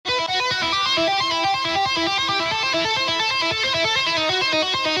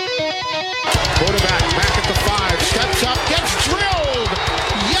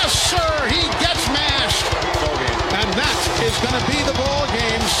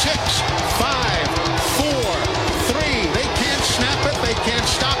6, 5, 4, 3. They can't snap it. They can't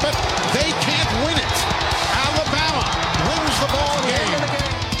stop it. They can't win it. Alabama wins the ball game.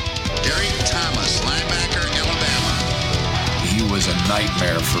 Derek Thomas, linebacker, Alabama. He was a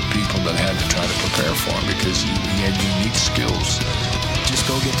nightmare for people that had to try to prepare for him because he had unique skills. Just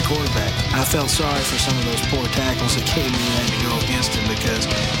go get the quarterback. I felt sorry for some of those poor tackles that came in and had to go against him because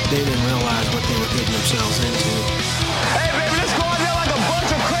they didn't realize what they were getting themselves into. Hey, baby, let's go out there like a bunch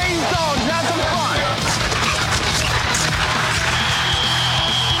of crazy dogs. Have some fun.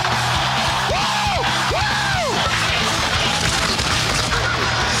 Woo! Woo!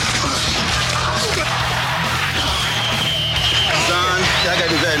 Son, I got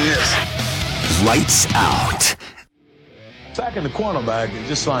to do that in this. Lights out. Sacking the cornerback is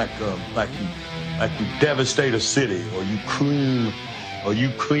just like you devastate a city or you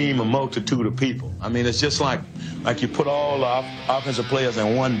cream a multitude of people. I mean, it's just like you put all the offensive players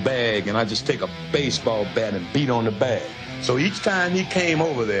in one bag and I just take a baseball bat and beat on the bag. So each time he came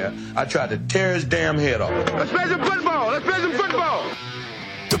over there, I tried to tear his damn head off. Let's play some football. Let's play some football.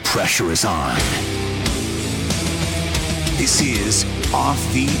 The pressure is on. This is Off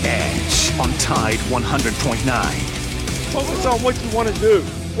the Edge on Tide 100.9. Focus on what you want to do,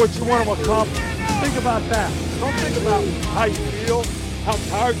 what you want to accomplish. Think about that. Don't think about how you feel, how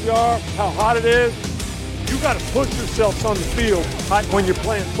tired you are, how hot it is. You got to push yourself on the field when you're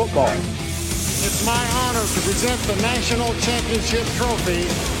playing football. It's my honor to present the National Championship Trophy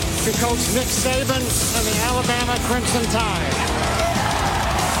to Coach Nick Saban and the Alabama Crimson Tide.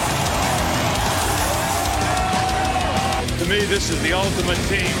 To me, this is the ultimate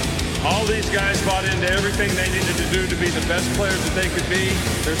team. All these guys bought into everything they needed to do to be the best players that they could be.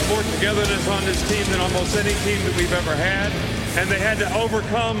 There's more togetherness on this team than almost any team that we've ever had. And they had to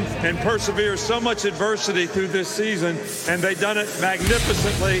overcome and persevere so much adversity through this season, and they've done it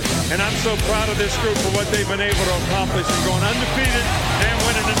magnificently. And I'm so proud of this group for what they've been able to accomplish and going undefeated and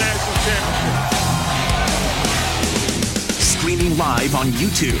winning the national championship. Streaming live on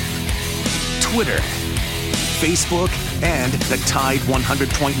YouTube, Twitter, Facebook, and the Tide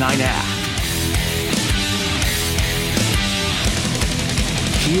 100.9 app.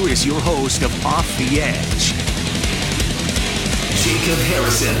 Here is your host of Off the Edge, Jacob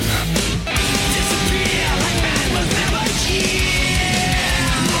Harrison.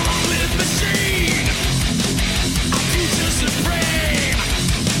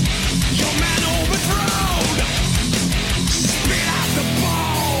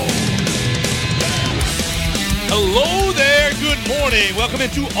 Hello there, good morning. Welcome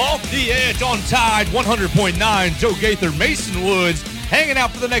into Off the Edge on Tide 100.9. Joe Gaither, Mason Woods, hanging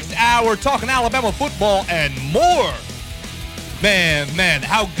out for the next hour, talking Alabama football and more. Man,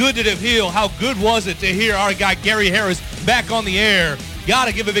 how good did it feel? How good was it to hear our guy Gary Harris back on the air? Got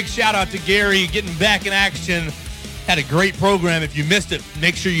to give a big shout out to Gary getting back in action. Had a great program. If you missed it,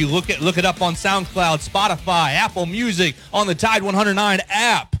 make sure you look it up on SoundCloud, Spotify, Apple Music, on the Tide 109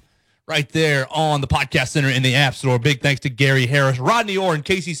 app. Right there on the Podcast Center in the App Store. Big thanks to Gary Harris, Rodney Orr, and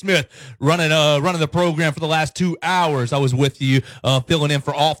Casey Smith running the program for the last 2 hours. I was with you filling in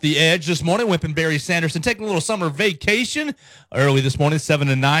for Off the Edge this morning. Whipping Barry Sanderson, taking a little summer vacation early this morning, 7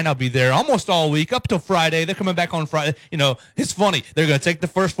 to 9. I'll be there almost all week up till Friday. They're coming back on Friday. You know, it's funny. They're going to take the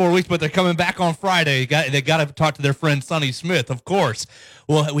first 4 weeks, but they're coming back on Friday. They got to talk to their friend Sonny Smith, of course.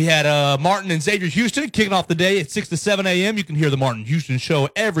 Well, we had Martin and Xavier Houston kicking off the day at 6 to 7 a.m. You can hear the Martin Houston Show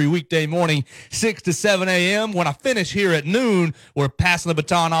every weekday morning, 6 to 7 a.m. When I finish here at noon, we're passing the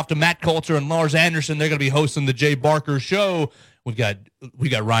baton off to Matt Coulter and Lars Anderson. They're going to be hosting the Jay Barker Show. We got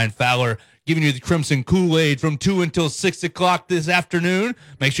Ryan Fowler giving you the Crimson Kool-Aid from 2 until 6 o'clock this afternoon.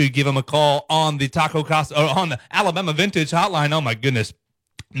 Make sure you give him a call on the Taco Casa or on the Alabama Vintage Hotline. Oh my goodness.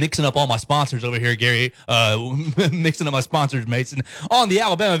 Mixing up all my sponsors over here, Gary. Mixing up my sponsors, Mason. On the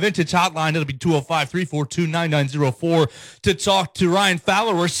Alabama Vintage Hotline, it'll be 205-342-9904 to talk to Ryan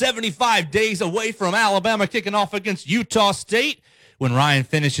Fowler. We're 75 days away from Alabama kicking off against Utah State. When Ryan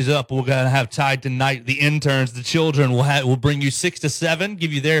finishes up, we're going to have Tide tonight. The interns, the children, will bring you 6 to 7,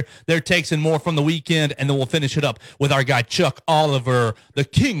 give you their takes and more from the weekend, and then we'll finish it up with our guy Chuck Oliver, the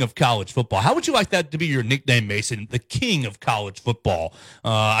king of college football. How would you like that to be your nickname, Mason? The king of college football.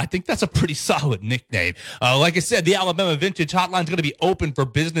 I think that's a pretty solid nickname. Like I said, the Alabama Vintage Hotline is going to be open for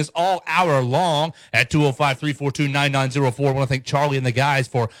business all hour long at 205-342-9904. I want to thank Charlie and the guys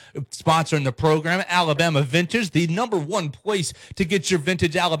for sponsoring the program. Alabama Vintage, the number one place to get your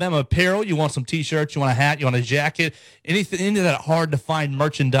vintage Alabama apparel. You want some t-shirts, you want a hat, you want a jacket, any of that hard to find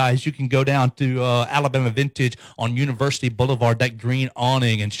merchandise, you can go down to Alabama Vintage on University Boulevard, that green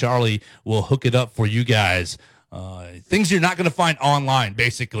awning, and Charlie will hook it up for you guys. things you're not going to find online,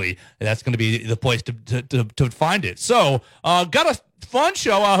 basically. That's going to be the place to find it. So, got a fun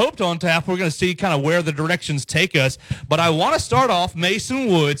show, I hope, on tap. We're going to see kind of where the directions take us. But I want to start off, Mason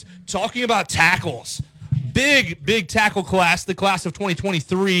Woods, talking about tackles. Big tackle class, the class of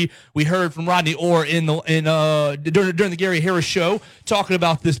 2023. We heard from Rodney Orr during the Gary Harris show, talking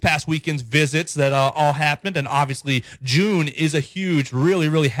about this past weekend's visits that all happened, and obviously June is a huge,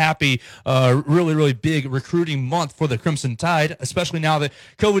 really happy, really big recruiting month for the Crimson Tide, especially now that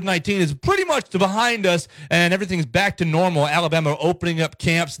COVID-19 is pretty much behind us and everything's back to normal. Alabama opening up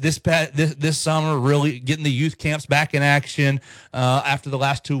camps this summer, really getting the youth camps back in action after the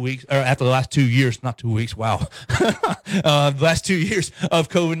last 2 weeks, or after the last 2 years, not 2 weeks. Wow. The last 2 years of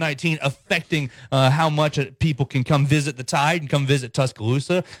COVID-19 affecting how much people can come visit the Tide and come visit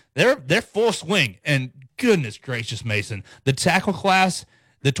Tuscaloosa. They're full swing, and goodness gracious, Mason, the tackle class,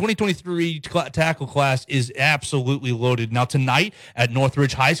 the 2023 tackle class is absolutely loaded. Now tonight at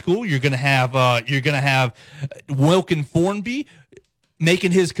Northridge High School, you're gonna have Wilkin Thornby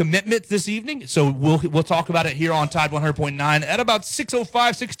making his commitment this evening. So we'll talk about it here on Tide 100.9 at about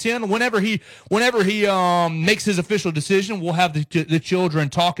 6:05, 6:10. Whenever he makes his official decision, we'll have the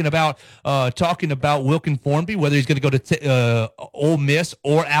children talking about Wilkin Thornby, whether he's going to go to Ole Miss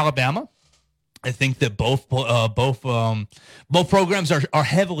or Alabama. I think that both programs are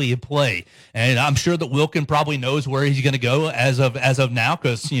heavily in play, and I'm sure that Wilkin probably knows where he's going to go as of now,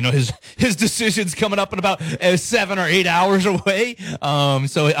 because his decision's coming up in about 7 or 8 hours away.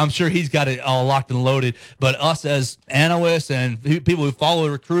 So I'm sure he's got it all locked and loaded. But us as analysts and people who follow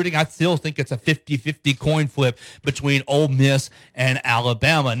recruiting, I still think it's a 50-50 coin flip between Ole Miss and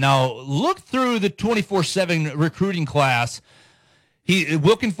Alabama. Now look through the 24/7 recruiting class.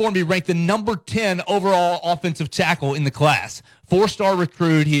 Wilkin Thornby ranked the number 10 overall offensive tackle in the class. 4-star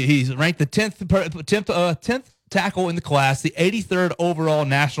recruit. He's ranked the 10th tackle in the class, the 83rd overall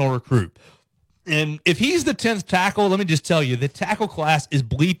national recruit. And if he's the 10th tackle, let me just tell you, the tackle class is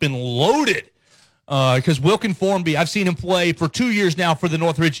bleeping loaded. Because Wilkin Thornby, I've seen him play for 2 years now for the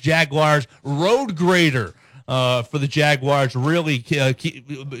Northridge Jaguars, road grader. For the Jaguars, really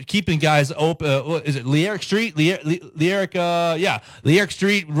keeping guys open. Is it Learic Street? Learic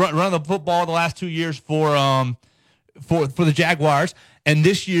Street running the football the last 2 years for the Jaguars. And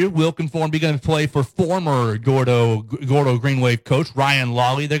this year, Wilkin Thornby going to play for former Gordo Green Wave coach Ryan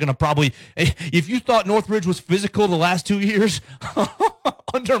Lawley. They're going to probably, if you thought Northridge was physical the last 2 years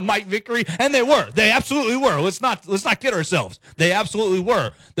under Mike Vickery, and they absolutely were. Let's not kid ourselves. They absolutely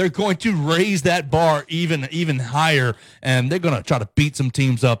were. They're going to raise that bar even higher, and they're going to try to beat some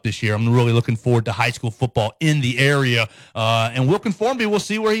teams up this year. I'm really looking forward to high school football in the area, and Wilkin Thornby, we'll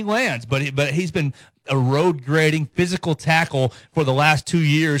see where he lands, but he's been a road grading physical tackle for the last 2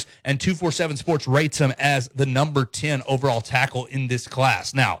 years, and 247 Sports rates him as the number 10 overall tackle in this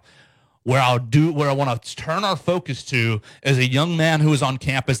class. Now, where I want to turn our focus to is a young man who was on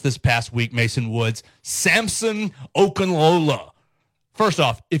campus this past week, Mason Woods, Samson Okunlola. First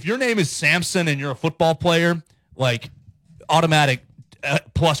off, if your name is Samson and you're a football player, like automatic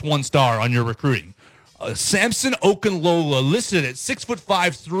 +1 star on your recruiting. Samson Okunlola listed at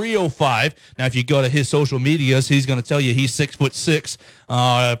 6'5", 305. Now, if you go to his social medias, he's going to tell you he's 6'6".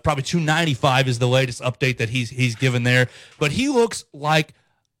 Probably 295 is the latest update that he's given there. But he looks like,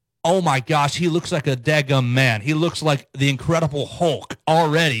 oh my gosh, he looks like a daggum man. He looks like the Incredible Hulk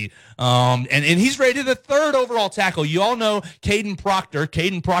already. And he's rated the 3rd overall tackle. You all know Caden Proctor,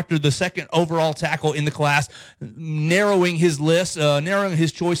 the 2nd overall tackle in the class, narrowing his list, narrowing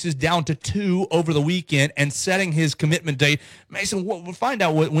his choices down to 2 over the weekend and setting his commitment date. Mason, we'll find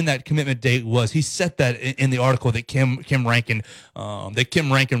out when that commitment date was. He set that in the article that Kim Rankin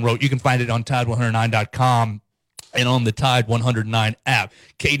wrote. You can find it on Tide109.com. and on the Tide 109 app.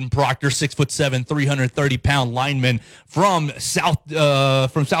 Caden Proctor, 6'7", 330-pound lineman from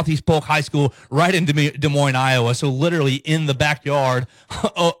Southeast Polk High School, right in Des Moines, Iowa. So literally in the backyard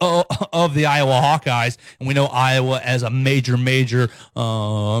of the Iowa Hawkeyes, and we know Iowa as a major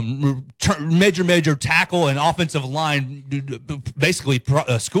tackle and offensive line, basically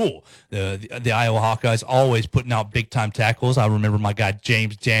school. The Iowa Hawkeyes always putting out big time tackles. I remember my guy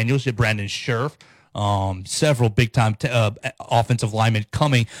James Daniels, Brandon Scherf. Several big-time offensive linemen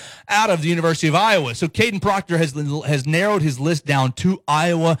coming out of the University of Iowa. So Caden Proctor has narrowed his list down to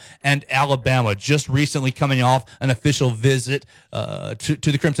Iowa and Alabama, just recently coming off an official visit to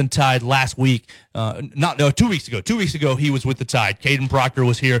the Crimson Tide last week. 2 weeks ago. 2 weeks ago, he was with the Tide. Caden Proctor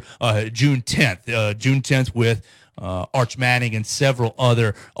was here June 10th with Arch Manning and several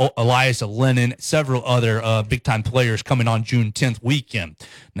other, Elias Lennon, several other big-time players coming on June 10th weekend.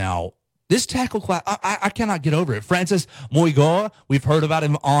 Now, This tackle class, I cannot get over it. Francis Moigoa, we've heard about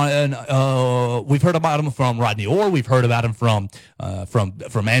him from Rodney Orr. We've heard about him from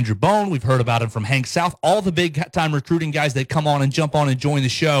Andrew Bone. We've heard about him from Hank South. All the big time recruiting guys that come on and jump on and join the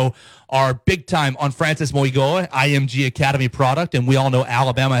show are big time on Francis Moigoa, IMG Academy product, and we all know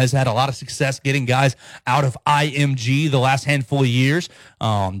Alabama has had a lot of success getting guys out of IMG the last handful of years.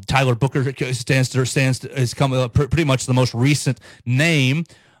 Tyler Booker is coming pretty much the most recent name.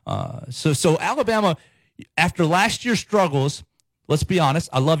 So Alabama, after last year's struggles, let's be honest,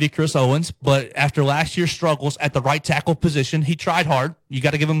 I love you, Chris Owens, but after last year's struggles at the right tackle position, he tried hard. You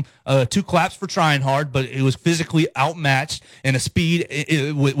got to give him 2 claps for trying hard, but it was physically outmatched in a speed,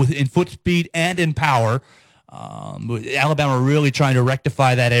 in foot speed and in power. Alabama really trying to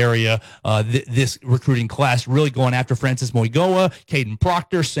rectify that area. This recruiting class really going after Francis Moigoa, Caden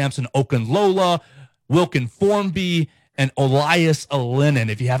Proctor, Samson Okunlola, Wilkin Formby, and Elias Alinen.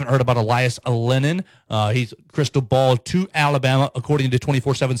 If you haven't heard about Elias Alinen, he's crystal ball to Alabama, according to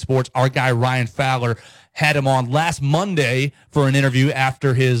 24/7 Sports. Our guy Ryan Fowler had him on last Monday for an interview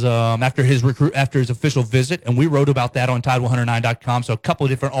after his official visit, and we wrote about that on Tide109.com. So a couple of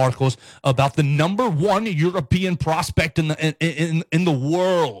different articles about the number 1 European prospect in the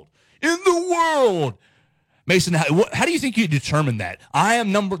world. Mason, how do you think you determine that? I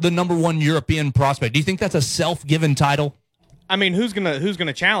am the number 1 European prospect. Do you think that's a self-given title? I mean, who's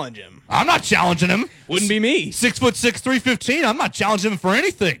gonna challenge him? I'm not challenging him. Wouldn't be me. 6'6", 315. I'm not challenging him for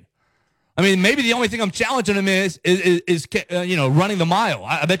anything. I mean, maybe the only thing I'm challenging him is running the mile.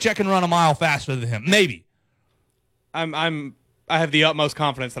 I bet you I can run a mile faster than him. Maybe. I have the utmost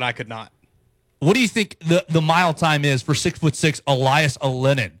confidence that I could not. What do you think the mile time is for 6'6" Elias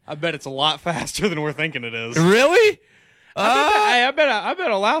Alinen? I bet it's a lot faster than we're thinking it is. Really? I bet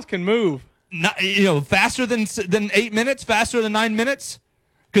Elias can move. Not, faster than 8 minutes, faster than 9 minutes,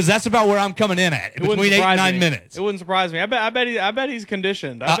 because that's about where I'm coming in at, between 8 and 9 minutes. It wouldn't surprise me. I bet he's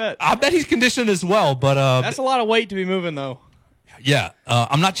conditioned. I bet he's conditioned as well. But that's a lot of weight to be moving, though. Yeah,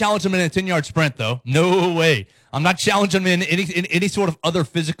 I'm not challenging him in a 10-yard sprint, though. No way. I'm not challenging him in any sort of other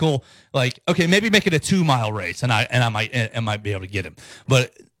physical, like, okay, maybe make it a 2-mile race, and I might be able to get him.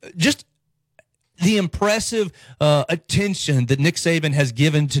 But just the impressive attention that Nick Saban has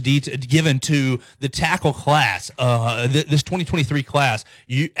given to the tackle class, this 2023 class.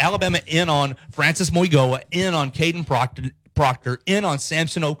 Alabama in on Francis Moigoa, in on Caden Proctor, in on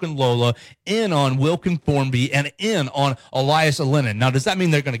Samson Okunlola, in on Wilkin Formby, and in on Elias Alinen. Now, does that mean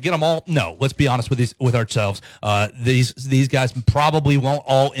they're going to get them all? No. Let's be honest with ourselves. These guys probably won't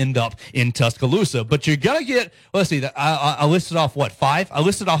all end up in Tuscaloosa, but you're going to get. Let's see. I listed off 5. I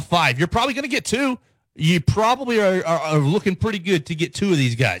listed off 5. You're probably going to get 2. You probably are looking pretty good to get 2 of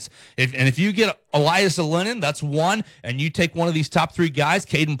these guys. If you get Elias Alinen, that's 1, and you take one of these top 3 guys,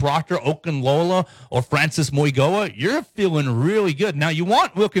 Caden Proctor, Okunlola, or Francis Moigoa, you're feeling really good. Now, you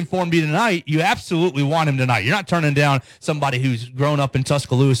want Wilkin Formby tonight. You absolutely want him tonight. You're not turning down somebody who's grown up in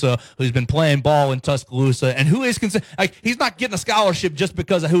Tuscaloosa, who's been playing ball in Tuscaloosa, and who is he's not getting a scholarship just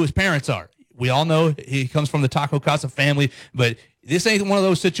because of who his parents are. We all know he comes from the Taco Casa family, but this ain't one of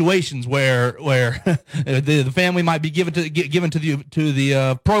those situations where the family might be given to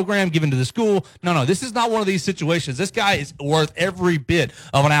the program, given to the school. No, this is not one of these situations. This guy is worth every bit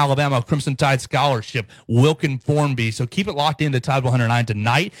of an Alabama Crimson Tide scholarship, Wilkin Formby. So keep it locked into Tide 109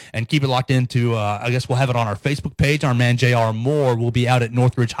 tonight, and keep it locked into. I guess we'll have it on our Facebook page. Our man J.R. Moore will be out at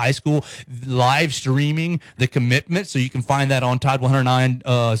Northridge High School live streaming the commitment, so you can find that on Tide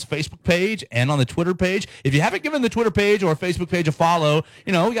 109's Facebook page and on the Twitter page. If you haven't given the Twitter page or Facebook page a follow,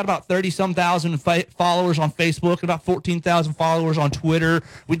 we got about 30-some thousand followers on Facebook and about 14,000 followers on Twitter.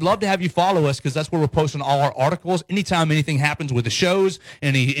 We'd love to have you follow us, because that's where we're posting all our articles. Anytime anything happens with the shows,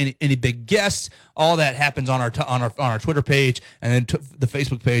 any big guests, all that happens on our Twitter page, and then the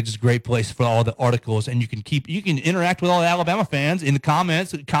Facebook page is a great place for all the articles. And you can interact with all the Alabama fans in the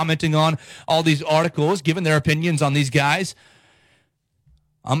comments, commenting on all these articles, giving their opinions on these guys.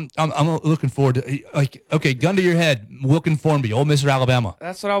 I'm looking forward to, okay, gun to your head, Wilkin Formby, Ole Miss or Alabama?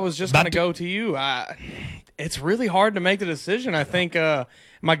 That's what I was just going to go to you. It's really hard to make the decision. I think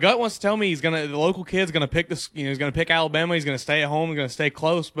my gut wants to tell me the local kid's going to pick this. He's going to pick Alabama. He's going to stay at home. He's going to stay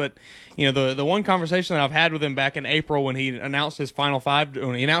close. But the one conversation that I've had with him back in April when he announced his final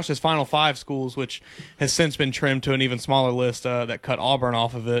 5 schools, which has since been trimmed to an even smaller list that cut Auburn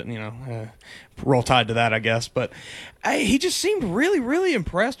off of it. Roll Tide to that, I guess. But he just seemed really, really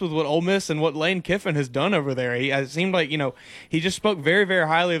impressed with what Ole Miss and what Lane Kiffin has done over there. It seemed like, he just spoke very, very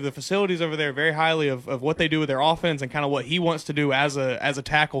highly of the facilities over there, very highly of what they do with their offense, and kind of what he wants to do as a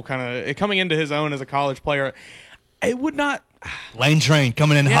tackle, kind of coming into his own as a college player. It would not Lane Train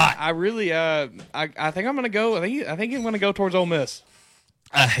coming in hot. I really, I think I'm gonna go. I think I'm gonna go towards Ole Miss.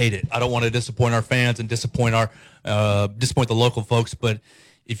 I hate it. I don't want to disappoint our fans and disappoint the local folks. But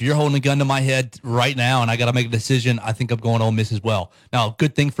if you're holding a gun to my head right now and I got to make a decision, I think I'm going Ole Miss as well. Now,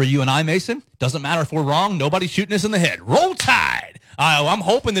 good thing for you and I, Mason. Doesn't matter if we're wrong. Nobody's shooting us in the head. Roll Tide. I'm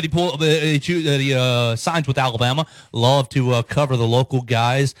hoping that he signs with Alabama. Love to cover the local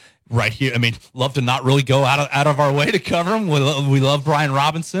guys right here. I mean, love to not really go out of our way to cover them. We love Brian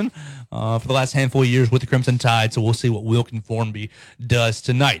Robinson for the last handful of years with the Crimson Tide, so we'll see what Wilkin Formby does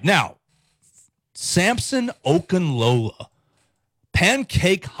tonight. Now, Samson Okunlola,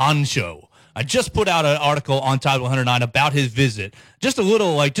 Pancake Honcho. I just put out an article on Tide 109 about his visit. Just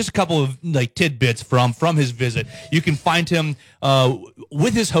a couple of tidbits from his visit. You can find him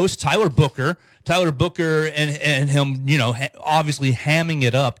with his host Tyler Booker. Tyler Booker and him, obviously hamming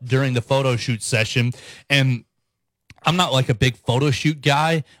it up during the photo shoot session. And I'm not like a big photo shoot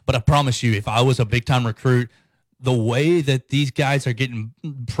guy, but I promise you, if I was a big time recruit, the way that these guys are getting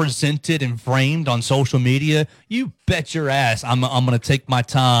presented and framed on social media, you bet your ass I'm going to take my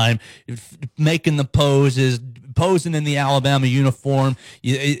time making the poses, posing in the Alabama uniform.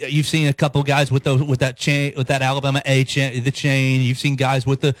 You've seen a couple guys with that chain, with that Alabama the chain. You've seen guys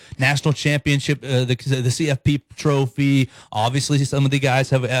with the national championship, the CFP trophy. Obviously, some of the guys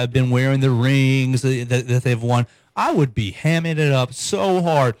have been wearing the rings that they've won. I would be hamming it up so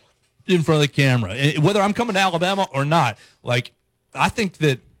hard in front of the camera, whether I'm coming to Alabama or not. Like, I think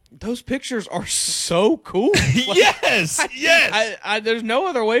that those pictures are so cool. Yes. There's no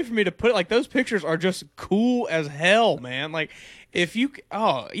other way for me to put it. Like, those pictures are just cool as hell, man. Like,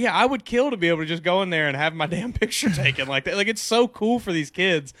 I would kill to be able to just go in there and have my damn picture taken like that. Like, it's so cool for these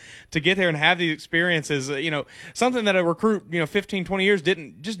kids to get there and have these experiences. Something that a recruit, 15, 20 years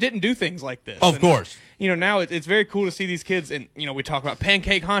didn't do things like this. Of course. Now it's very cool to see these kids, and we talk about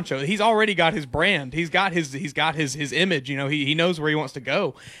Pancake Honcho. He's already got his brand. He's got his image. He knows where he wants to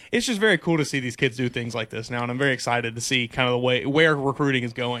go. It's just very cool to see these kids do things like this now, and I'm very excited to see kind of the way where recruiting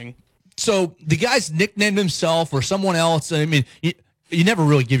is going. So the guy's nicknamed himself or someone else. I mean, you never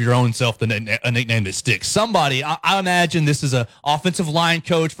really give your own self a nickname that sticks. Somebody, I imagine this is an offensive line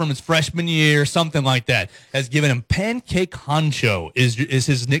coach from his freshman year, something like that, has given him Pancake Honcho is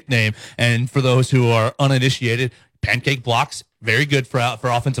his nickname. And for those who are uninitiated, pancake blocks, very good for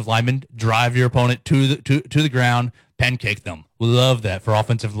offensive linemen. Drive your opponent to the ground, pancake them. We love that for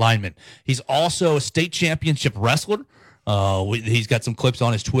offensive linemen. He's also a state championship wrestler. He's got some clips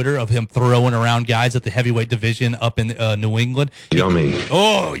on his Twitter of him throwing around guys at the heavyweight division up in New England. Yummy.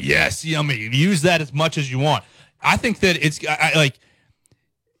 Oh, yes, yummy. Use that as much as you want. I think that it's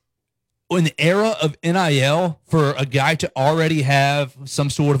in the era of NIL, for a guy to already have some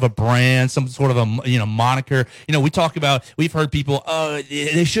sort of a brand, some sort of a moniker. We've heard people,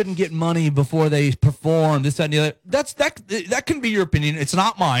 they shouldn't get money before they perform, this, that, and the other. That can be your opinion. It's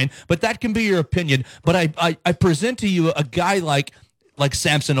not mine, but that can be your opinion. But I present to you a guy like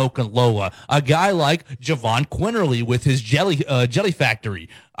Samson Okunlola, a guy like Javon Quinterly with his jelly factory.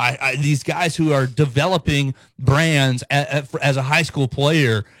 These guys who are developing brands as a high school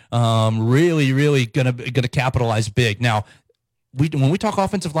player, really gonna capitalize big. Now, when we talk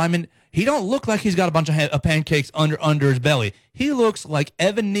offensive lineman, he don't look like he's got a bunch of pancakes under his belly. He looks like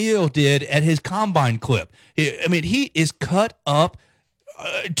Evan Neal did at his combine clip. He is cut up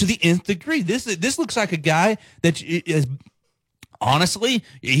to the nth degree. This looks like a guy that is. Honestly,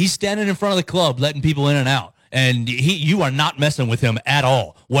 he's standing in front of the club, letting people in and out, and you are not messing with him at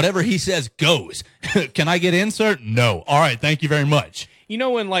all. Whatever he says goes. Can I get in, sir? No. All right, thank you very much.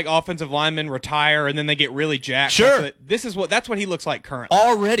 When like offensive linemen retire and then they get really jacked. Sure. That's what he looks like currently.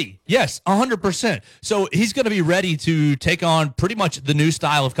 Already. Yes, 100%. So he's going to be ready to take on pretty much the new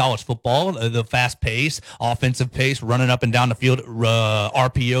style of college football, the fast pace, offensive pace, running up and down the field,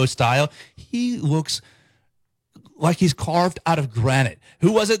 RPO style. He looks like he's carved out of granite.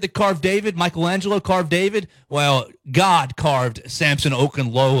 Who was it that carved David? Michelangelo carved David? Well, God carved Samson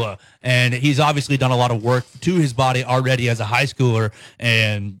Okunlola, and he's obviously done a lot of work to his body already as a high schooler.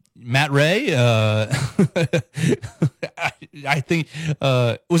 And Matt Ray, I think,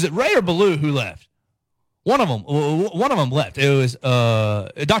 was it Ray or Ballou who left? One of them left. It was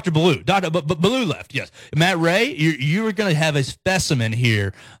Dr. Ballou. Ballou left, yes. Matt Ray, you were going to have a specimen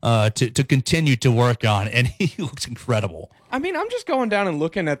here to continue to work on, and he looks incredible. I'm just going down and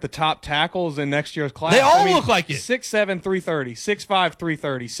looking at the top tackles in next year's class. They all look like it. 6'7", 330, 6'5",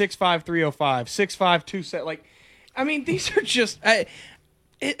 330, 6'5", 305, 6'5", 270. These are just...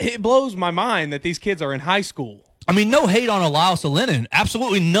 It blows my mind that these kids are in high school. I mean, no hate on Elias Lennon.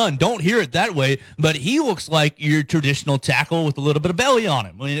 Absolutely none. Don't hear it that way. But he looks like your traditional tackle with a little bit of belly on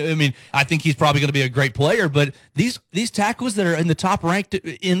him. I mean, I think he's probably going to be a great player. But these tackles that are in the top ranked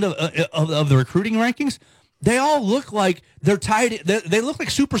in of the recruiting rankings, they all look like they're tight. They look like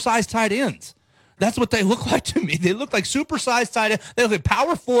supersized tight ends. That's what they look like to me. They look like supersized tight ends. They look like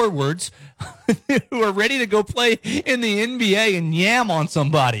power forwards who are ready to go play in the NBA and yam on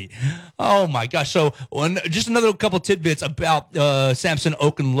somebody. Oh, my gosh. So just another couple tidbits about Samson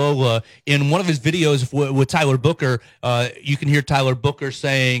Okunlola. In one of his videos with Tyler Booker, you can hear Tyler Booker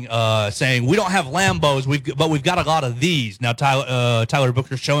saying, we don't have Lambos, but we've got a lot of these. Now, Tyler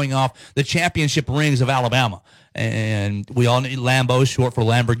Booker showing off the championship rings of Alabama. And we all need Lambos, short for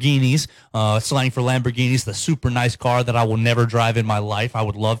Lamborghinis, slang for Lamborghinis, the super nice car that I will never drive in my life. I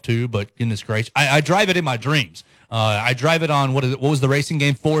would love to, but goodness gracious, I drive it in my dreams. I drive it on, what was the racing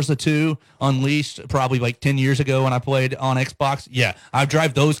game? Forza 2 Unleashed, probably like 10 years ago when I played on Xbox. Yeah, I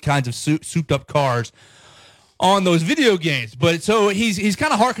drive those kinds of souped up cars on those video games. But so he's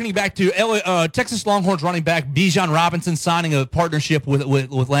kind of hearkening back to Texas Longhorns running back Bijan Robinson signing a partnership with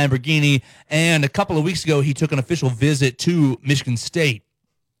Lamborghini. And a couple of weeks ago, he took an official visit to Michigan State,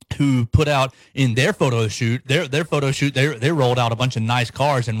 who put out in their photo shoot, they rolled out a bunch of nice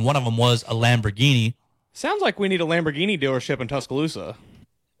cars, and one of them was a Lamborghini. Sounds like we need a Lamborghini dealership in Tuscaloosa.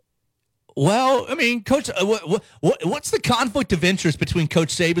 Well, I mean, Coach, what's the conflict of interest between Coach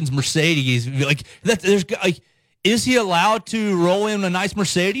Saban's Mercedes? Like, is he allowed to roll in a nice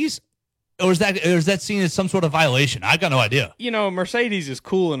Mercedes, or is that seen as some sort of violation? I got no idea. You know, Mercedes is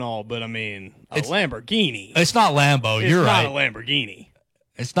cool and all, but I mean, it's Lamborghini. It's not Lambo. You're right. It's not a Lamborghini.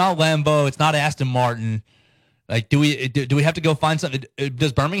 It's not Lambo. It's not Aston Martin. Like, do we have to go find something?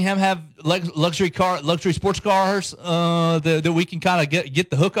 Does Birmingham have luxury sports cars that we can kind of get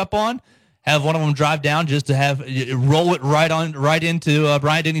the hookup on? Have one of them drive down just to roll it right into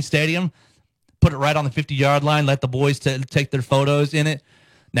Bryant-Denny Stadium, put it right on the 50-yard line, let the boys take their photos in it.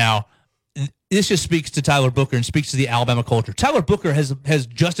 Now, this just speaks to Tyler Booker and speaks to the Alabama culture. Tyler Booker has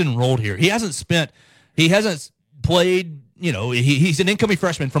just enrolled here. He hasn't played. You know, he's an incoming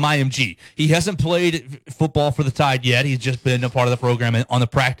freshman from IMG. He hasn't played football for the Tide yet. He's just been a part of the program on the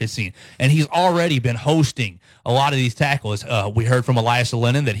practice scene, and he's already been hosting a lot of these tackles. We heard from Elias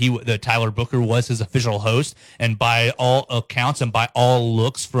Lennon that Tyler Booker was his official host, and by all accounts and by all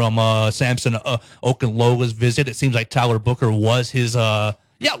looks from Samson Okunlola's visit, it seems like Tyler Booker was his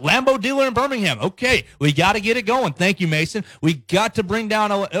Lambo dealer in Birmingham. Okay, we got to get it going. Thank you, Mason. We got to bring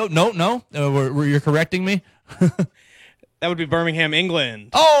down you're correcting me. That would be Birmingham, England.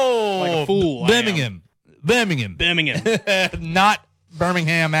 Oh, like a fool. Birmingham. Not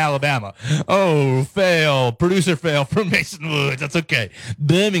Birmingham, Alabama. Oh, fail. Producer fail from Mason Woods. That's okay.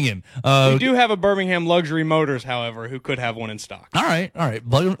 Birmingham. We do have a Birmingham Luxury Motors, however, who could have one in stock. All right.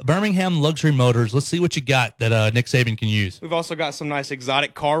 Birmingham Luxury Motors. Let's see what you got that Nick Saban can use. We've also got some nice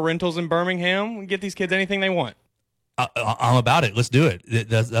exotic car rentals in Birmingham. We can get these kids anything they want. I'm about it. Let's do it.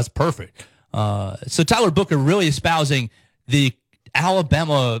 That's perfect. So Tyler Booker really espousing the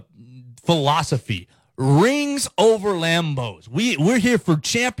Alabama philosophy. Rings over Lambos. We're here for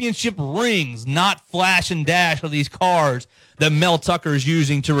championship rings, not flash and dash of these cars that Mel Tucker is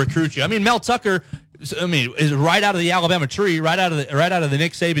using to recruit you. I mean, Mel Tucker, is right out of the Alabama tree, right out of the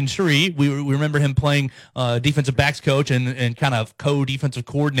Nick Saban tree. We remember him playing defensive backs coach and kind of co-defensive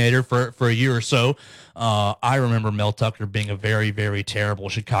coordinator for a year or so. I remember Mel Tucker being a very, very terrible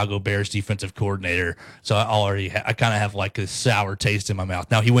Chicago Bears defensive coordinator. So I kind of have like a sour taste in my mouth.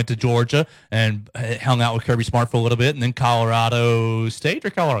 Now he went to Georgia and hung out with Kirby Smart for a little bit, and then Colorado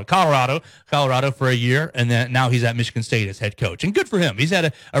for a year, and then now he's at Michigan State as head coach. And good for him. He's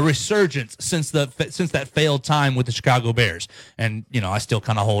had a resurgence since that failed time with the Chicago Bears. And I still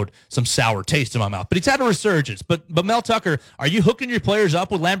kind of hold some sour taste in my mouth. But he's had a resurgence. But Mel Tucker, are you hooking your players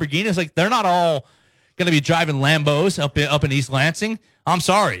up with Lamborghinis? Like, they're not all going to be driving Lambos up in East Lansing. I'm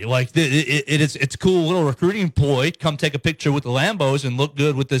sorry. Like, it's a cool little recruiting ploy. Come take a picture with the Lambos and look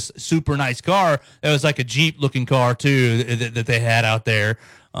good with this super nice car. It was like a Jeep-looking car, too, that they had out there.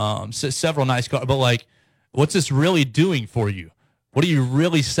 Several nice cars. But, like, what's this really doing for you? What are you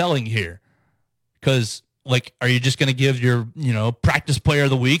really selling here? Because, like, are you just going to give your, practice player of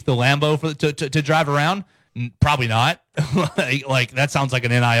the week the Lambo to drive around? Probably not. like that sounds like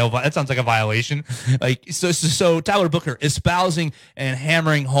an NIL. That sounds like a violation. Like so Tyler Booker espousing and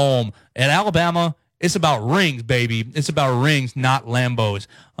hammering home at Alabama. It's about rings, baby. It's about rings, not Lambos.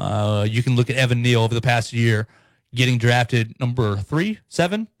 You can look at Evan Neal over the past year, getting drafted number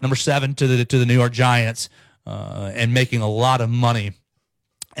 7 to the New York Giants, and making a lot of money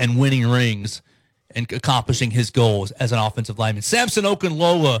and winning rings. and accomplishing his goals as an offensive lineman. Samson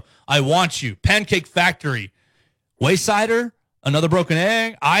Okunlola, I want you. Pancake Factory, Waysider, Another Broken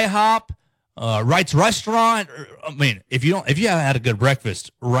Egg, IHOP, Wright's Restaurant. I mean, if you haven't had a good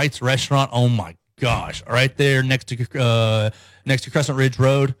breakfast, Wright's Restaurant, oh my gosh, right there next to Crescent Ridge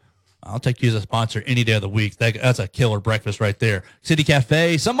Road. I'll take you as a sponsor any day of the week. That's a killer breakfast right there. City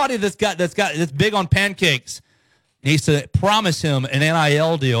Cafe, somebody that's big on pancakes needs to promise him an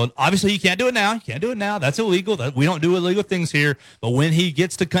NIL deal. Obviously, you can't do it now. That's illegal. We don't do illegal things here. But when he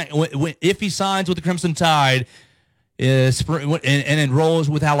gets to, if he signs with the Crimson Tide, and enrolls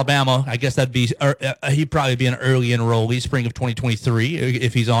with Alabama, I guess that'd be he'd probably be an early enrollee, spring of 2023,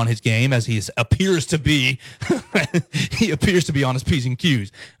 if he's on his game, as he appears to be. He appears to be on his P's and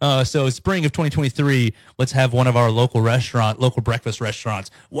Q's. So spring of 2023, let's have one of our local breakfast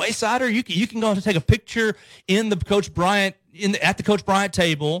restaurants. Waysider, you can go and take a picture in the Coach Bryant at the Coach Bryant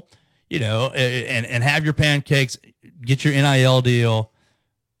table, and have your pancakes, get your NIL deal.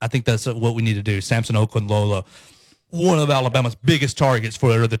 I think that's what we need to do. Samson Okunlola, one of Alabama's biggest targets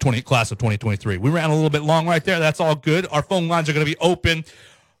for the class of 2023. We ran a little bit long right there. That's all good. Our phone lines are going to be open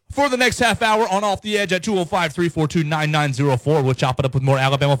for the next half hour on Off the Edge at 205-342-9904. We'll chop it up with more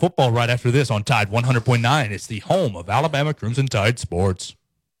Alabama football right after this on Tide 100.9. It's the home of Alabama Crimson Tide sports.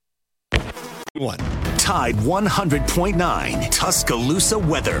 Tide 100.9 Tuscaloosa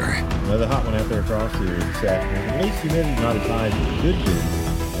weather. Another hot one out there across here this afternoon. At least humidity not as high as it could be.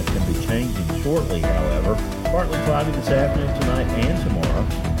 That's going to be changing shortly, however. Partly cloudy this afternoon, tonight, and tomorrow.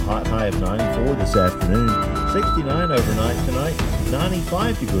 A hot high of 94 this afternoon. 69 overnight tonight.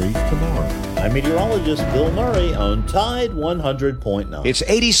 95 degrees tomorrow. I'm meteorologist Bill Murray on Tide 100.9. It's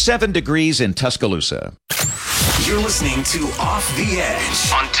 87 degrees in Tuscaloosa. You're listening to Off the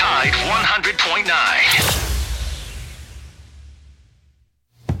Edge on Tide 100.9.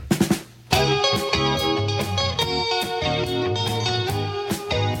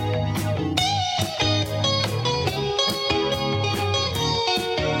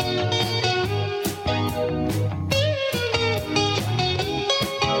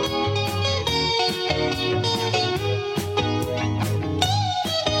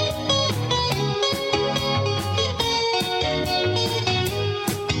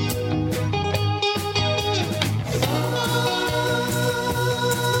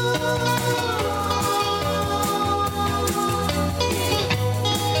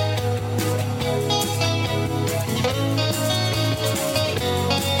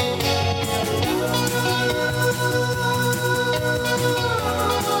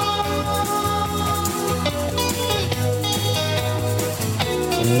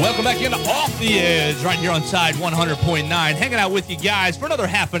 Welcome back into Off the Edge right here on Tide 100.9. Hanging out with you guys for another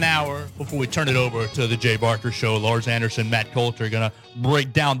half an hour before we turn it over to the Jay Barker Show. Lars Anderson, Matt Coulter are going to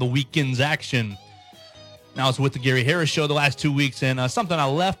break down the weekend's action. Now it's with the Gary Harris Show the last 2 weeks, and something I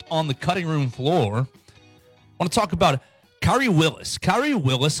left on the cutting room floor. I want to talk about Khari Willis. Khari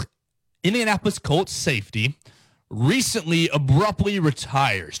Willis, Indianapolis Colts safety, recently abruptly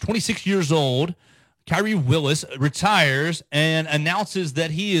retires. 26 years old. Khari Willis retires and announces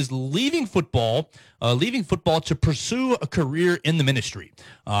that he is leaving football to pursue a career in the ministry,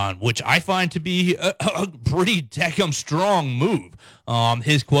 which I find to be a pretty damn strong move.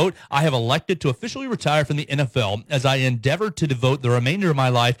 His quote, "I have elected to officially retire from the NFL as I endeavor to devote the remainder of my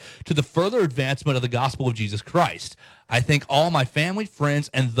life to the further advancement of the gospel of Jesus Christ. I thank all my family,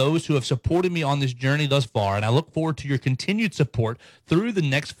 friends, and those who have supported me on this journey thus far, and I look forward to your continued support through the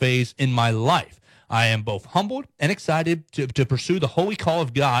next phase in my life. I am both humbled and excited to pursue the holy call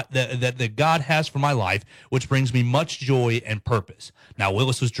of God that God has for my life, which brings me much joy and purpose." Now,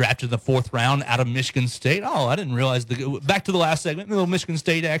 Willis was drafted in the 4th round out of Michigan State. Oh, I didn't realize. Back to the last segment, a little Michigan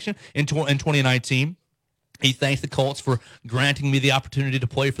State action in 2019. He thanked the Colts for granting me the opportunity to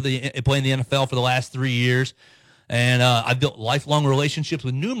play in the NFL for the last 3 years. And I built lifelong relationships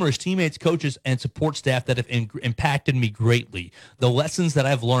with numerous teammates, coaches, and support staff that have impacted me greatly. The lessons that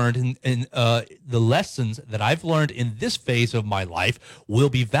I've learned in this phase of my life will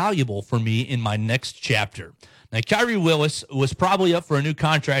be valuable for me in my next chapter. Now, Khari Willis was probably up for a new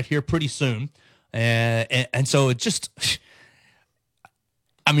contract here pretty soon, and so it just.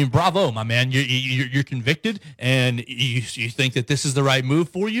 I mean, bravo, my man. You're convicted, and you think that this is the right move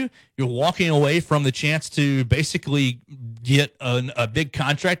for you. You're walking away from the chance to basically get a big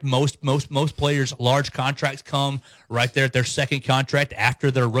contract. Most players' large contracts come right there at their second contract after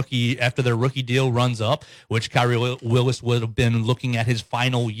their rookie deal runs up, which Khari Willis would have been looking at his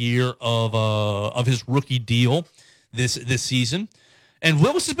final year of his rookie deal this season. And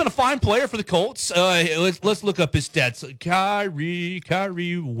Willis has been a fine player for the Colts. Let's look up his stats.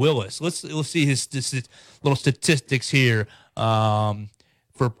 Kyrie Willis. Let's see his little statistics here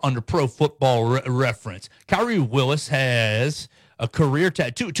for under Pro Football Reference. Kyrie Willis has a career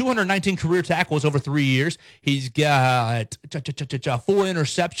 219 career tackles over 3 years. He's got 4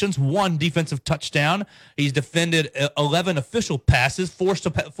 interceptions, 1 defensive touchdown. He's defended 11 official passes, forced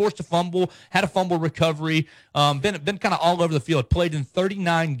a fumble, had a fumble recovery. Been kind of all over the field. Played in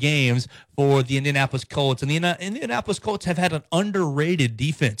 39 games for the Indianapolis Colts, and the Indianapolis Colts have had an underrated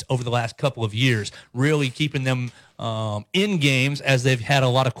defense over the last couple of years, really keeping them in games as they've had a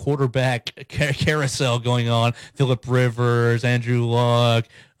lot of quarterback carousel going on. Phillip Rivers, Andrew Luck,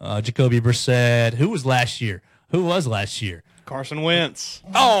 Jacoby Brissett. Who was last year? Carson Wentz.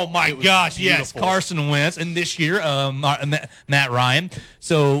 Oh, my gosh, yes, Carson Wentz. And this year, Matt Ryan.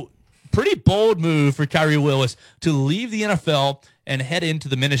 So pretty bold move for Kyrie Willis to leave the NFL and head into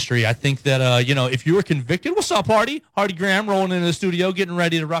the ministry. I think that, if you were convicted, what's up, Hardy Graham, rolling into the studio, getting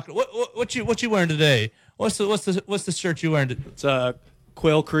ready to rock. What you wearing today? What's the shirt you wearing? It's a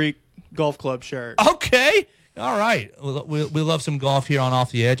Quail Creek Golf Club shirt. Okay. All right. We love some golf here on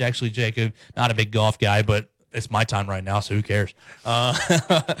Off the Edge. Actually, Jacob, not a big golf guy, but it's my time right now, so who cares? So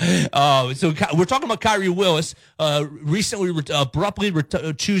we're talking about Kyrie Willis. Recently, abruptly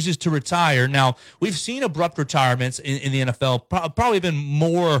chooses to retire. Now, we've seen abrupt retirements in the NFL. Probably been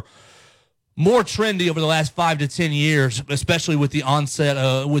more trendy over the last 5 to 10 years, especially with the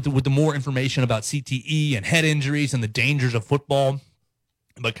onset, with the more information about CTE and head injuries and the dangers of football.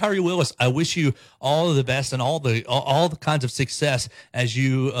 But Kyrie Willis, I wish you all of the best and all the kinds of success as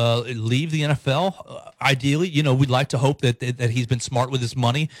you leave the NFL. Ideally, we'd like to hope that he's been smart with his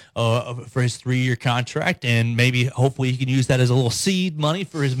money for his 3-year contract, and maybe hopefully he can use that as a little seed money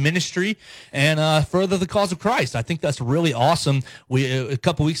for his ministry and further the cause of Christ. I think that's really awesome. A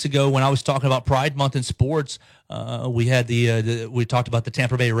couple weeks ago when I was talking about Pride Month in sports, we had we talked about the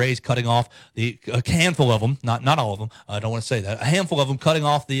Tampa Bay Rays cutting off a handful of them, not all of them. I don't want to say that. A handful of them cutting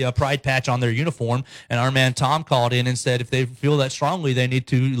off the pride patch on their uniform, and our man Tom called in and said if they feel that strongly, they need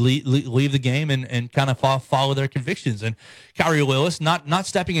to leave the game and kind of follow their convictions. And Kyrie Willis, not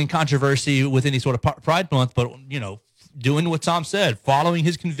stepping in controversy with any sort of Pride Month, but doing what Tom said, following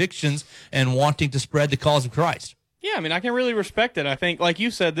his convictions and wanting to spread the cause of Christ. Yeah, I mean, I can really respect it. I think, like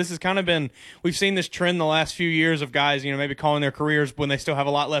you said, this has kind of been, we've seen this trend the last few years of guys, maybe calling their careers when they still have a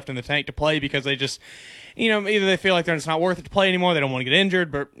lot left in the tank to play because they just, either they feel like it's not worth it to play anymore, they don't want to get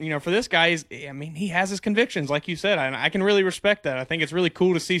injured, but, for this guy, he has his convictions, like you said. I can really respect that. I think it's really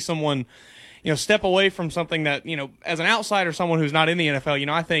cool to see someone, step away from something that, as an outsider, someone who's not in the NFL,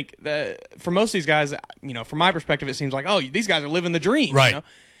 I think that for most of these guys, from my perspective, it seems like, oh, these guys are living the dream. Right.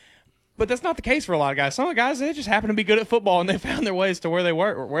 But that's not the case for a lot of guys. Some of the guys, they just happen to be good at football, and they found their ways to where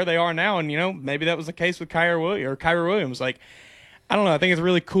they are now. And, maybe that was the case with Kyrie Williams. Like, I don't know. I think it's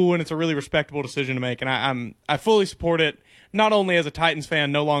really cool, and it's a really respectable decision to make. And I fully support it, not only as a Titans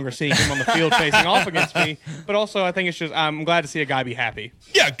fan, no longer seeing him on the field facing off against me, but also I think it's just, I'm glad to see a guy be happy.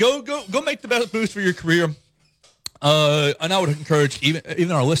 Yeah, go make the best boost for your career. And I would encourage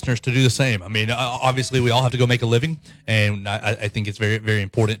even our listeners to do the same. I mean, obviously, we all have to go make a living, and I think it's very, very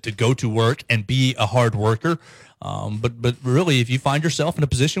important to go to work and be a hard worker. But really, if you find yourself in a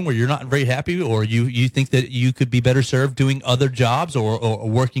position where you're not very happy, or you think that you could be better served doing other jobs or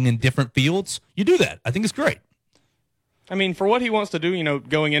working in different fields, you do that. I think it's great. I mean, for what he wants to do,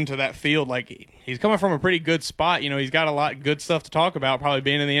 going into that field, like, he's coming from a pretty good spot. He's got a lot of good stuff to talk about. Probably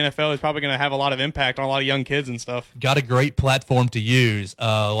being in the NFL, he's probably going to have a lot of impact on a lot of young kids and stuff. Got a great platform to use.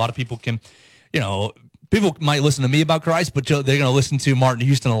 A lot of people can, people might listen to me about Christ, but they're going to listen to Martin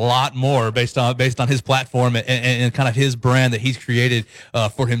Houston a lot more based on his platform and kind of his brand that he's created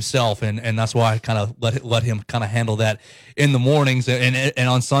for himself, and that's why I kind of let him kind of handle that in the mornings and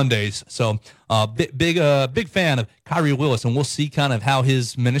on Sundays. So big fan of Kyrie Willis, and we'll see kind of how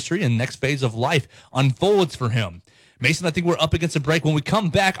his ministry and next phase of life unfolds for him. Mason, I think we're up against a break. When we come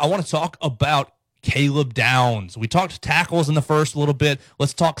back, I want to talk about Caleb Downs. We talked tackles in the first a little bit.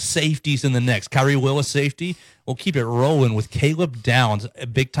 Let's talk safeties in the next. Kyrie Willis safety. We'll keep it rolling with Caleb Downs, a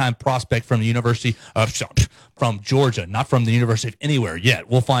big-time prospect from the University of from Georgia, not from the University of anywhere yet.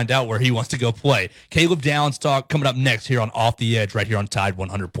 We'll find out where he wants to go play. Caleb Downs talk coming up next here on Off the Edge, right here on Tide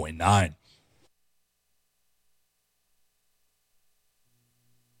 100.9.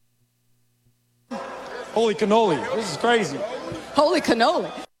 Holy cannoli. This is crazy. Holy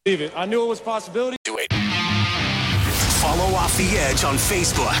cannoli. Believe it. I knew it was a possibility. Do it. Follow Off the Edge on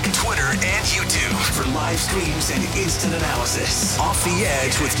Facebook, Twitter, and YouTube for live streams and instant analysis. Off the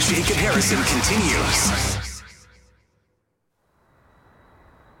Edge with Jacob Harrison continues.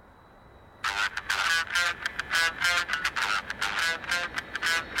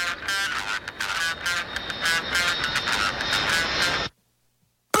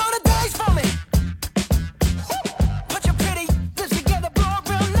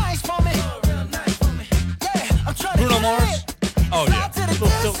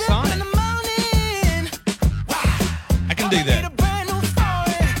 little Silk Sonic. I can dig that.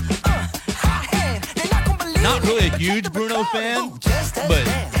 Not really a huge Bruno fan,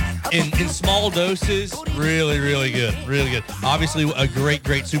 but in small doses, really, really good. Really good. Obviously, a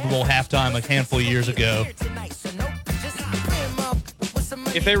great Super Bowl halftime a handful of years ago.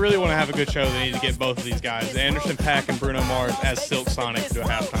 If they really want to have a good show, they need to get both of these guys, Anderson .Paak and Bruno Mars, as Silk Sonic to a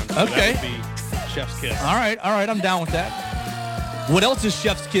halftime show. Okay. That would be chef's kiss. All right, I'm down with that. What else is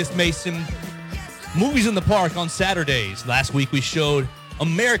chef's kiss, Mason? Movies in the Park on Saturdays. Last week we showed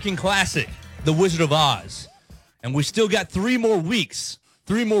American classic, The Wizard of Oz. And we still got 3 more weeks.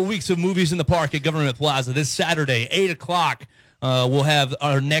 3 more weeks of Movies in the Park at Government Plaza. This Saturday, 8 o'clock, we'll have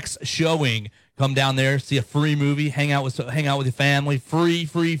our next showing. Come down there, see a free movie, hang out with your family, free.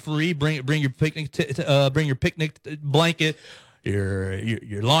 Bring your picnic, bring your picnic blanket,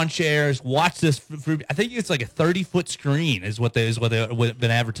 your lawn chairs. Watch this. I think it's like a 30-foot screen is what they've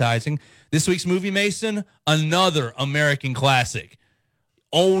been advertising. This week's movie, Mason, another American classic,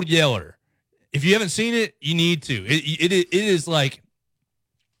 Old Yeller. If you haven't seen it, you need to. It is like.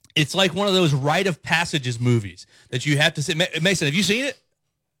 It's like one of those rite of passages movies that you have to see. Mason, have you seen it?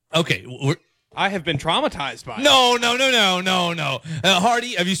 Okay. I have been traumatized by it. No.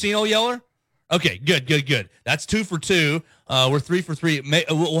 Hardy, have you seen Old Yeller? Okay, good. That's 2 for 2. We're 3 for 3.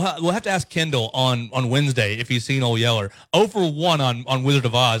 We'll have to ask Kendall on Wednesday if he's seen Old Yeller. 0 for 1 on Wizard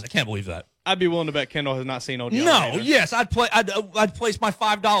of Oz. I can't believe that. I'd be willing to bet Kendall has not seen Old Yeller. No, either. yes, I'd place my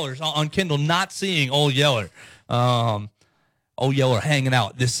 $5 on Kendall not seeing Old Yeller. Old Yeller hanging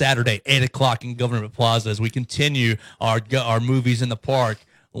out this Saturday, 8 o'clock in Government Plaza as we continue our Movies in the Park.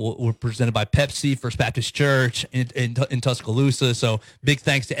 We're presented by Pepsi, First Baptist Church in Tuscaloosa. So big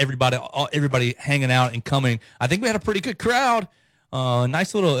thanks to everybody hanging out and coming. I think we had a pretty good crowd.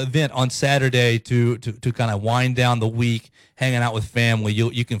 Nice little event on Saturday to kind of wind down the week, hanging out with family.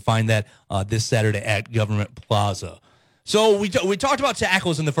 You can find that this Saturday at Government Plaza. So we talked about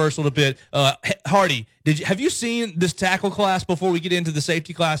tackles in the first little bit. Hardy, have you seen this tackle class before we get into the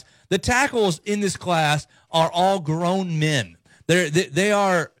safety class? The tackles in this class are all grown men. They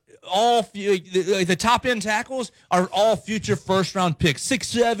are all the top end tackles are all future first round picks.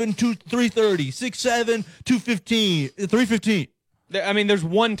 6'7", 330, 6'7", 215, 315. I mean, there's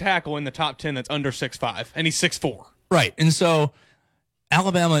one tackle in the top 10 that's under 6'5", and he's 6'4". Right, and so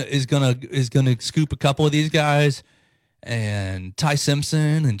Alabama is gonna scoop a couple of these guys, and Ty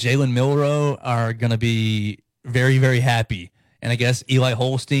Simpson and Jalen Milroe are gonna be very, very happy. And I guess Eli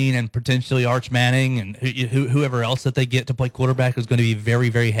Holstein and potentially Arch Manning and whoever else that they get to play quarterback is going to be very,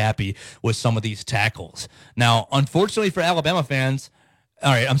 very happy with some of these tackles. Now, unfortunately for Alabama fans,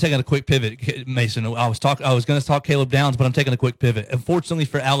 all right, I'm taking a quick pivot, Mason. I was going to talk Caleb Downs, but I'm taking a quick pivot. Unfortunately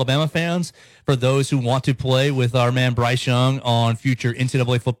for Alabama fans, for those who want to play with our man Bryce Young on future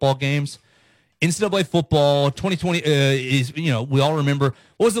NCAA football games, NCAA football 2020 is, we all remember,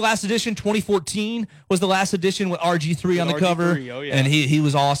 what was the last edition? 2014 was the last edition with RG3 on the cover. Oh, yeah. And he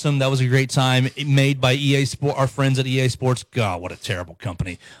was awesome. That was a great time. Made by EA Sport, our friends at EA Sports. God, what a terrible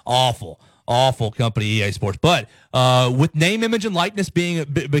company. Awful company, EA Sports. But with name, image, and likeness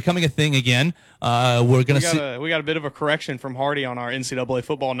becoming a thing again, we're going to see. We got a bit of a correction from Hardy on our NCAA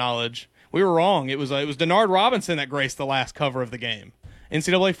football knowledge. We were wrong. It was Denard Robinson that graced the last cover of the game.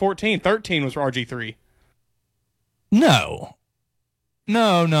 NCAA 13 was RG3. No.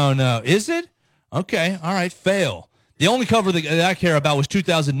 Is it? Okay. All right. Fail. The only cover that I care about was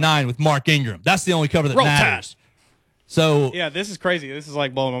 2009 with Mark Ingram. That's the only cover that matters. So yeah, this is crazy. This is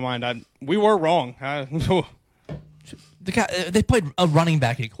like blowing my mind. We were wrong. The guy, they played a running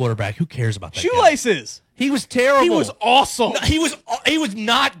back at quarterback. Who cares about that? Shoelaces. He was terrible. He was awesome. No, he was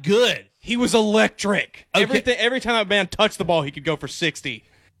not good. He was electric. Okay. Every time that man touched the ball, he could go for 60.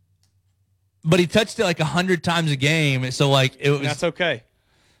 But he touched it like 100 times a game, so like it was. That's okay.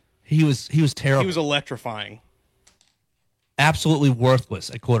 He was terrible. He was electrifying. Absolutely worthless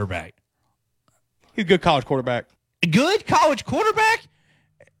at quarterback. He's a good college quarterback. Good college quarterback?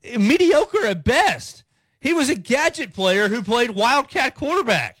 Mediocre at best. He was a gadget player who played Wildcat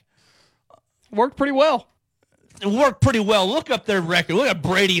quarterback. Worked pretty well. It worked pretty well. Look up their record. Look at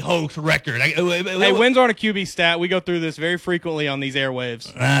Brady Hoke's record. Hey, wins aren't a QB stat. We go through this very frequently on these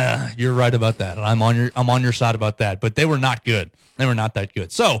airwaves. You're right about that. I'm on your side about that. But they were not good. They were not that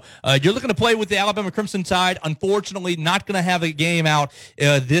good. So you're looking to play with the Alabama Crimson Tide. Unfortunately, not going to have a game out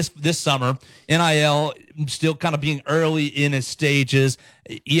this summer. NIL still kind of being early in its stages.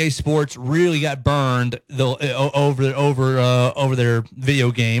 EA Sports really got burned over their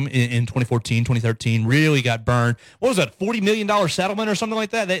video game in 2014, 2013. Really got burned. What was that? $40 million settlement or something like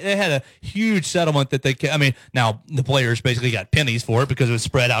that. They had a huge settlement that now the players basically got pennies for it because it was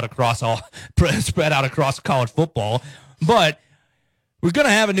spread out across college football. But we're going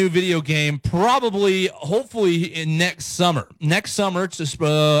to have a new video game hopefully in next summer. Next summer, it's just,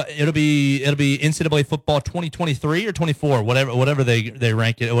 it'll be NCAA football 2023 or 24, whatever they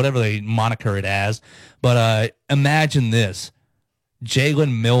rank it, whatever they moniker it as. But imagine this.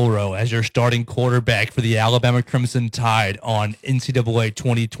 Jalen Milroe as your starting quarterback for the Alabama Crimson Tide on NCAA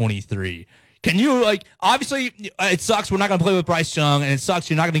 2023. Can you, obviously, it sucks we're not going to play with Bryce Young, and it sucks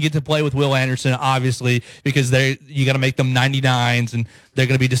you're not going to get to play with Will Anderson, obviously, because you got to make them 99s, and they're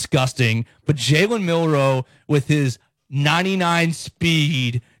going to be disgusting. But Jalen Milroe, with his 99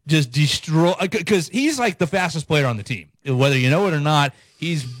 speed, just destroy, because he's like the fastest player on the team. Whether you know it or not,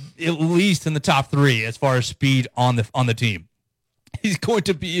 he's at least in the top 3 as far as speed on the team. He's going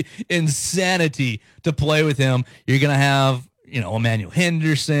to be insanity to play with him. You're going to have Emmanuel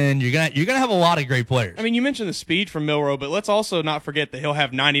Henderson. You're gonna have a lot of great players. I mean, you mentioned the speed from Milroe, but let's also not forget that he'll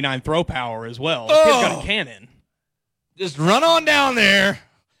have 99 throw power as well. He's got a cannon. Just run on down there.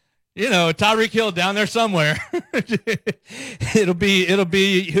 Tyreek Hill down there somewhere. it'll be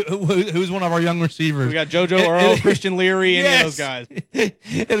who's one of our young receivers. We got JoJo Earl, Christian Leary, any of those guys.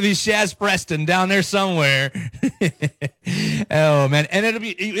 It'll be Shaz Preston down there somewhere. Oh man, and it'll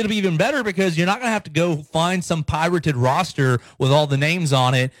be even better because you're not gonna have to go find some pirated roster with all the names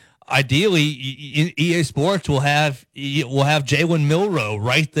on it. Ideally, EA Sports will have Jalen Milroe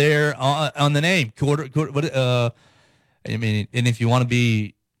right there on the name. And if you want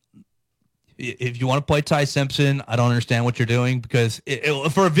to play Ty Simpson, I don't understand what you're doing because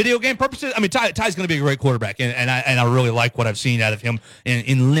for video game purposes, Ty's going to be a great quarterback, and I really like what I've seen out of him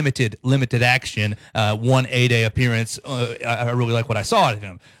in limited action, 1 8-day appearance. I really like what I saw out of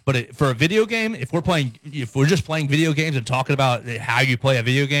him. But for a video game, if we're just playing video games and talking about how you play a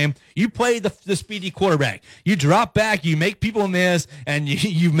video game, you play the speedy quarterback. You drop back, you make people miss, and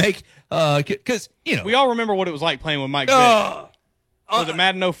you make because we all remember what it was like playing with Mike Vick. Was it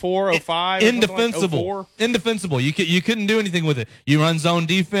Madden 04, 05? Indefensible. Indefensible. You couldn't do anything with it. You run zone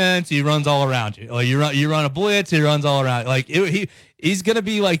defense. He runs all around you. You run a blitz. He runs all around. He's gonna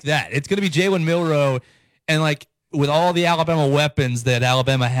be like that. It's gonna be Jalen Milroe, and with all the Alabama weapons that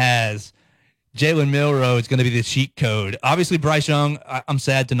Alabama has, Jalen Milroe is gonna be the cheat code. Obviously, Bryce Young. I'm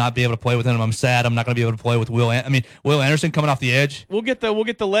sad to not be able to play with him. I'm sad I'm not gonna be able to play with Will Anderson coming off the edge. We'll get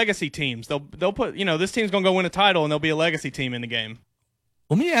the legacy teams. They'll put this team's gonna go win a title, and there'll be a legacy team in the game.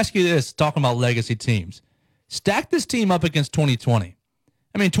 Let me ask you this, talking about legacy teams. Stack this team up against 2020.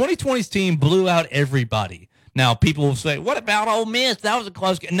 2020's team blew out everybody. Now, people will say, what about Ole Miss? That was a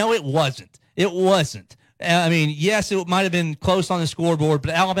close game. No, it wasn't. It wasn't. Yes, it might have been close on the scoreboard,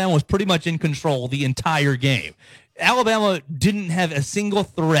 but Alabama was pretty much in control the entire game. Alabama didn't have a single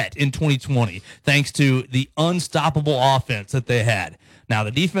threat in 2020 thanks to the unstoppable offense that they had. Now,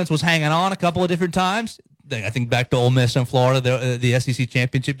 the defense was hanging on a couple of different times. I think back to Ole Miss and Florida, the SEC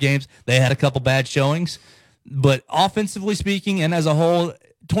championship games, they had a couple bad showings. But offensively speaking and as a whole,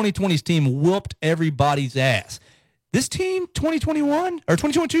 2020's team whooped everybody's ass. This team, 2021, or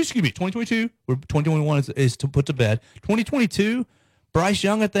 2022, where 2021 is to put to bed. 2022, Bryce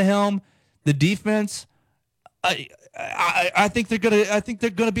Young at the helm, the defense, I think they're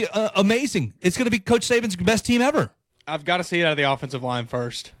gonna be amazing. It's gonna be Coach Saban's best team ever. I've got to see it out of the offensive line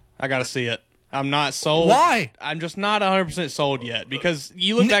first. I got to see it. I'm not sold. Why? I'm just not 100% sold yet because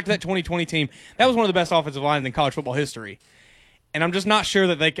you look back to that 2020 team. That was one of the best offensive lines in college football history, and I'm just not sure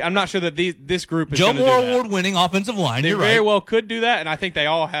that I'm not sure that this group is Joe going to do Moore that. award-winning offensive line. They You're very right. well could do that, and I think they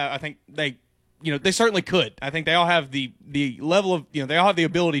all have. I think they certainly could. I think they all have the level of they all have the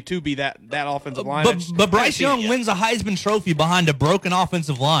ability to be that offensive line. But Bryce Young wins a Heisman Trophy behind a broken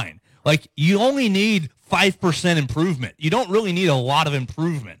offensive line. You only need 5% improvement. You don't really need a lot of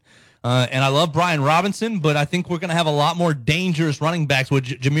improvement. And I love Brian Robinson, but I think we're going to have a lot more dangerous running backs with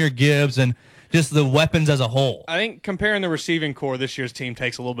Jahmyr Gibbs and just the weapons as a whole. I think comparing the receiving core, this year's team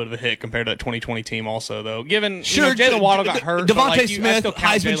takes a little bit of a hit compared to that 2020 team also, though. Given Jalen Waddle got hurt. Devontae Smith,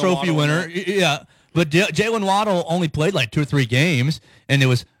 Heisman Trophy winner. Yeah, but Jalen Waddle only played 2 or 3 games, and it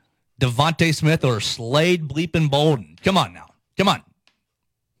was Devontae Smith or Slade bleeping Bolden. Come on now. Come on.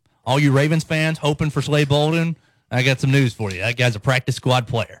 All you Ravens fans hoping for Slade Bolden, I got some news for you. That guy's a practice squad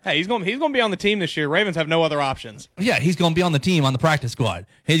player. Hey, he's going to be on the team this year. Ravens have no other options. Yeah, he's going to be on the team on the practice squad.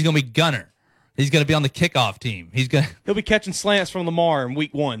 He's going to be gunner. He's going to be on the kickoff team. He'll be catching slants from Lamar in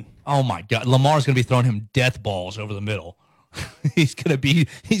week 1. Oh my God, Lamar's going to be throwing him death balls over the middle. he's gonna be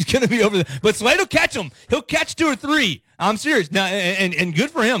over there. But Slade will catch him. He'll catch 2 or 3. I'm serious. Now, and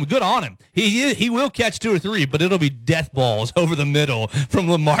good for him. Good on him. He will catch 2 or 3, but it'll be death balls over the middle from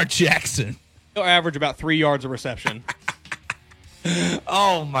Lamar Jackson. He'll average about 3 yards of reception.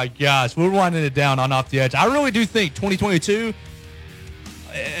 Oh my gosh, we're winding it down on Off the Edge. I really do think 2022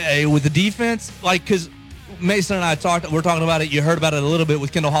 with the defense, like, because Mason and I we're talking about it. You heard about it a little bit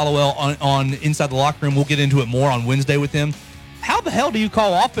with Kendall Hollowell on Inside the Locker Room. We'll get into it more on Wednesday with him. How the hell do you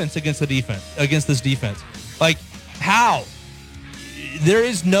call offense against this defense? Like, how?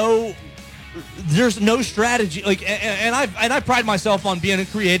 There's no strategy. Like, and I pride myself on being a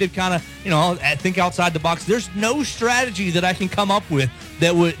creative kind of, think outside the box. There's no strategy that I can come up with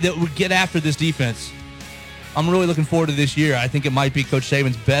that would get after this defense. I'm really looking forward to this year. I think it might be Coach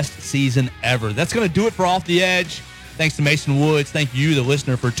Saban's best season ever. That's going to do it for Off the Edge. Thanks to Mason Woods. Thank you, the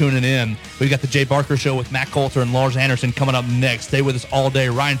listener, for tuning in. We've got the Jay Barker Show with Matt Coulter and Lars Anderson coming up next. Stay with us all day.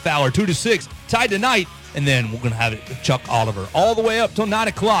 Ryan Fowler, 2 to 6, Tide tonight. And then we're going to have it with Chuck Oliver all the way up till 9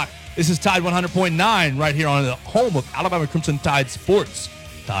 o'clock. This is Tide 100.9 right here on the home of Alabama Crimson Tide Sports.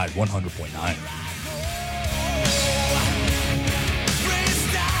 Tide 100.9.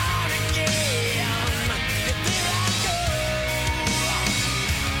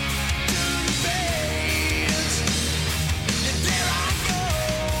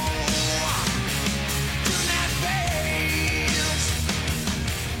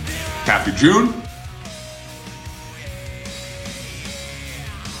 Happy June.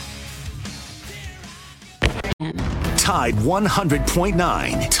 Tide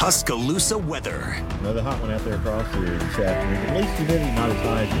 100.9 Tuscaloosa weather. Another hot one out there across here this afternoon. At least humidity not as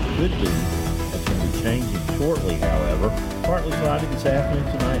high as it could be. That's going to be changing shortly, however. Partly cloudy this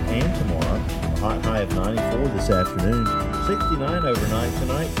afternoon, tonight, and tomorrow. A hot high of 94 this afternoon. 69 overnight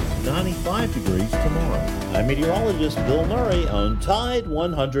tonight. 95 degrees tomorrow. I'm meteorologist Bill Murray on Tide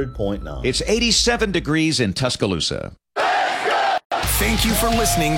 100.9. It's 87 degrees in Tuscaloosa. Thank you for listening